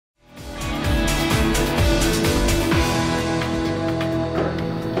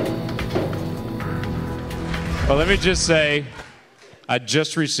Let me just say, I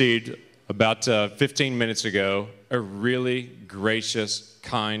just received about 15 minutes ago a really gracious,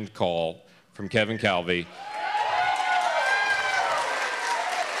 kind call from Kevin Calvey.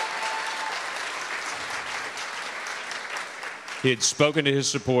 He had spoken to his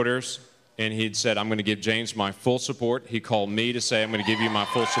supporters, and he had said, I'm going to give James my full support. He called me to say, I'm going to give you my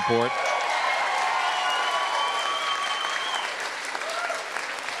full support.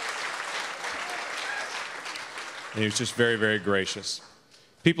 And he was just very, very gracious.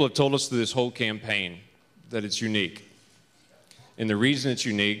 People have told us through this whole campaign that it's unique. And the reason it's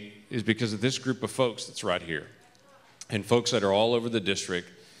unique is because of this group of folks that's right here. And folks that are all over the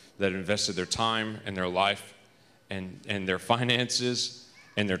district that invested their time and their life and their finances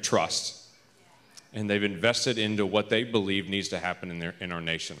and their trust. And they've invested into what they believe needs to happen in our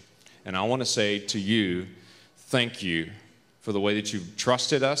nation. And I want to say to you, thank you for the way that you've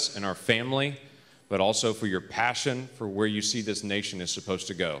trusted us and our family, but also for your passion for where you see this nation is supposed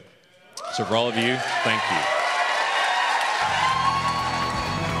to go. So for all of you, thank you.